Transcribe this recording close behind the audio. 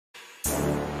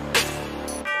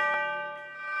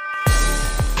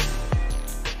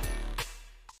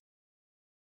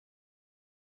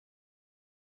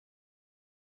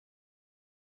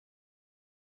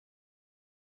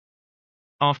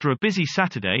After a busy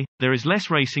Saturday, there is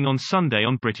less racing on Sunday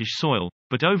on British soil,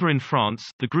 but over in France,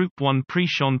 the Group 1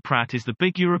 Prix-Jean-Prat is the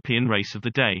big European race of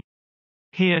the day.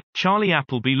 Here, Charlie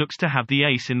Appleby looks to have the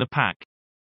ace in the pack.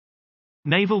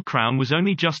 Naval Crown was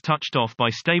only just touched off by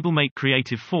stablemate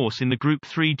Creative Force in the Group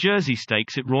 3 Jersey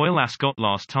Stakes at Royal Ascot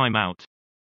last time out.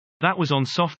 That was on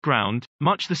soft ground,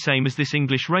 much the same as this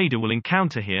English raider will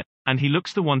encounter here, and he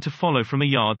looks the one to follow from a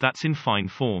yard that's in fine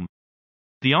form.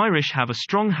 The Irish have a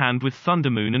strong hand with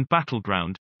Thundermoon and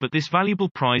Battleground, but this valuable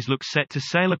prize looks set to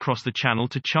sail across the channel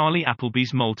to Charlie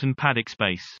Appleby's Moulton Paddock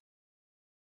Space.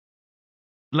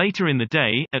 Later in the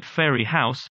day, at Fairy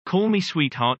House, Call Me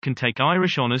Sweetheart can take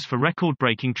Irish honours for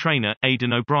record-breaking trainer,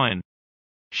 Aidan O'Brien.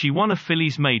 She won a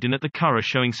fillies maiden at the Curragh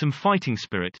showing some fighting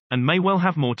spirit, and may well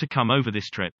have more to come over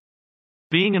this trip.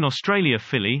 Being an Australia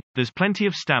filly, there's plenty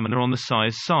of stamina on the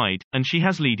sire's side, and she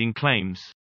has leading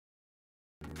claims.